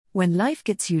When life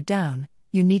gets you down,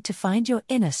 you need to find your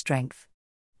inner strength.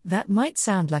 That might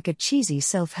sound like a cheesy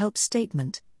self-help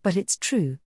statement, but it's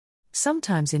true.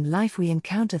 Sometimes in life we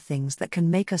encounter things that can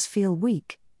make us feel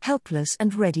weak, helpless,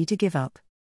 and ready to give up.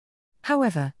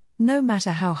 However, no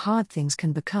matter how hard things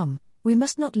can become, we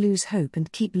must not lose hope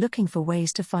and keep looking for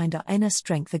ways to find our inner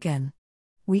strength again.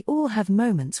 We all have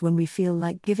moments when we feel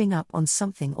like giving up on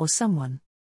something or someone.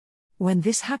 When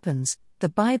this happens, the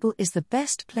Bible is the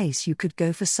best place you could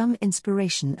go for some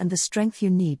inspiration and the strength you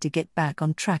need to get back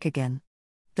on track again.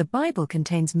 The Bible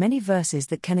contains many verses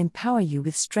that can empower you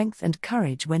with strength and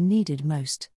courage when needed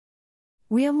most.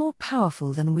 We are more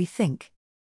powerful than we think.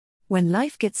 When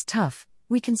life gets tough,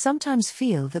 we can sometimes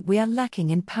feel that we are lacking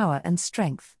in power and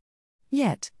strength.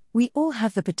 Yet, we all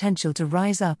have the potential to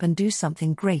rise up and do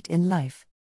something great in life.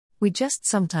 We just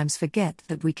sometimes forget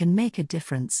that we can make a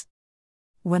difference.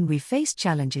 When we face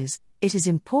challenges, it is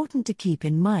important to keep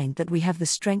in mind that we have the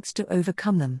strength to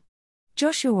overcome them.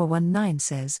 Joshua 1:9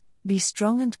 says, "Be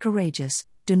strong and courageous,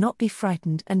 do not be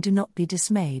frightened and do not be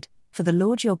dismayed, for the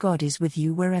Lord your God is with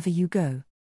you wherever you go."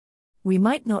 We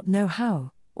might not know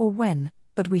how, or when,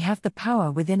 but we have the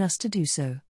power within us to do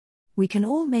so. We can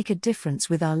all make a difference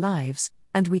with our lives,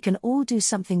 and we can all do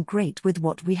something great with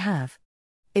what we have.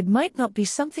 It might not be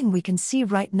something we can see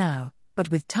right now, but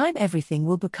with time everything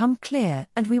will become clear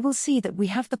and we will see that we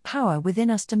have the power within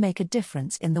us to make a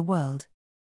difference in the world.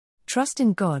 Trust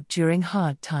in God during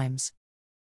hard times.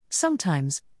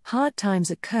 Sometimes, hard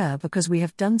times occur because we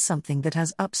have done something that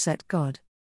has upset God.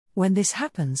 When this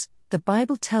happens, the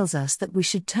Bible tells us that we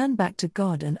should turn back to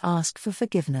God and ask for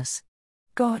forgiveness.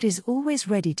 God is always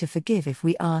ready to forgive if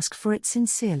we ask for it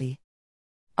sincerely.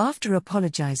 After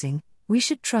apologizing, we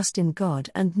should trust in God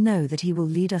and know that He will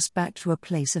lead us back to a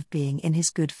place of being in His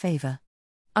good favor.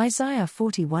 Isaiah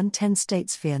 41:10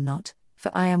 states, "Fear not, for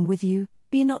I am with you,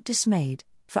 be not dismayed,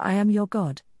 for I am your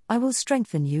God, I will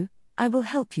strengthen you, I will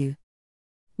help you."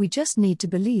 We just need to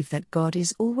believe that God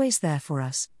is always there for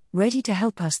us, ready to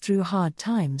help us through hard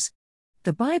times.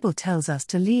 The Bible tells us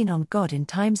to lean on God in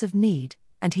times of need,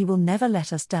 and He will never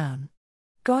let us down.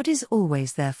 God is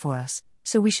always there for us,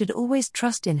 so we should always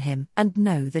trust in Him and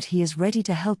know that He is ready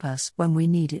to help us when we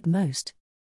need it most.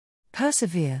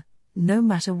 Persevere, no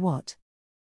matter what.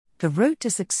 The road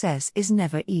to success is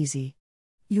never easy.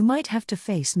 You might have to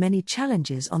face many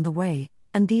challenges on the way,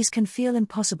 and these can feel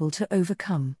impossible to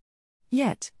overcome.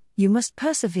 Yet, you must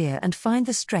persevere and find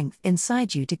the strength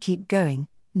inside you to keep going,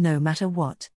 no matter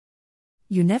what.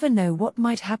 You never know what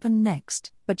might happen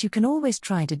next, but you can always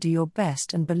try to do your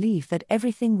best and believe that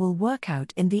everything will work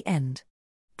out in the end.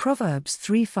 Proverbs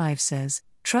 3:5 says,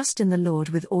 "Trust in the Lord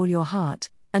with all your heart,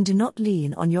 and do not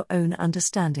lean on your own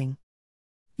understanding."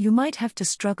 You might have to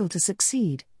struggle to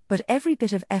succeed, but every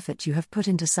bit of effort you have put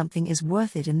into something is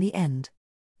worth it in the end.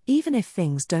 Even if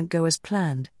things don't go as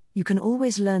planned, you can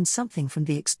always learn something from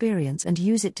the experience and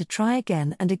use it to try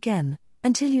again and again,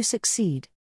 until you succeed.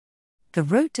 The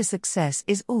road to success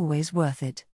is always worth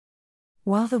it.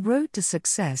 While the road to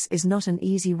success is not an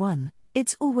easy one,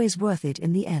 it's always worth it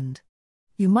in the end.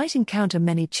 You might encounter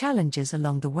many challenges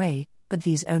along the way, but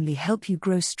these only help you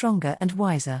grow stronger and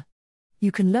wiser.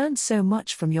 You can learn so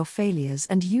much from your failures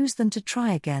and use them to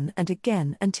try again and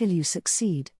again until you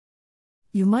succeed.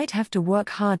 You might have to work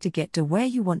hard to get to where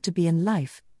you want to be in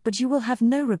life, but you will have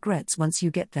no regrets once you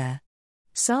get there.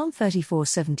 Psalm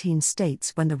 34:17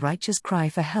 states, "When the righteous cry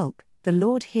for help, the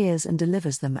Lord hears and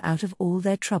delivers them out of all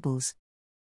their troubles."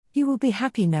 You will be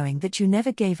happy knowing that you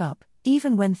never gave up,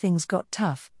 even when things got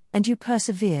tough, and you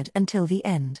persevered until the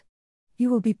end. You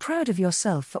will be proud of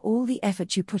yourself for all the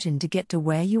effort you put in to get to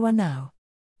where you are now.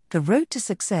 The road to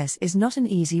success is not an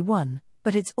easy one,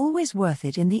 but it's always worth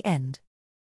it in the end.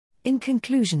 In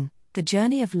conclusion, the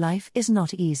journey of life is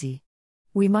not easy.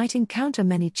 We might encounter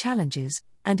many challenges,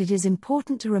 and it is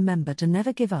important to remember to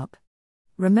never give up.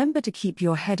 Remember to keep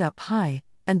your head up high,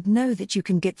 and know that you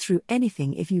can get through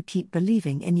anything if you keep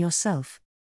believing in yourself.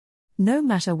 No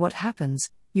matter what happens,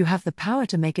 you have the power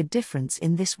to make a difference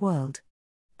in this world.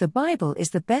 The Bible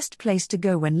is the best place to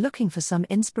go when looking for some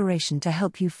inspiration to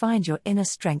help you find your inner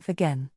strength again.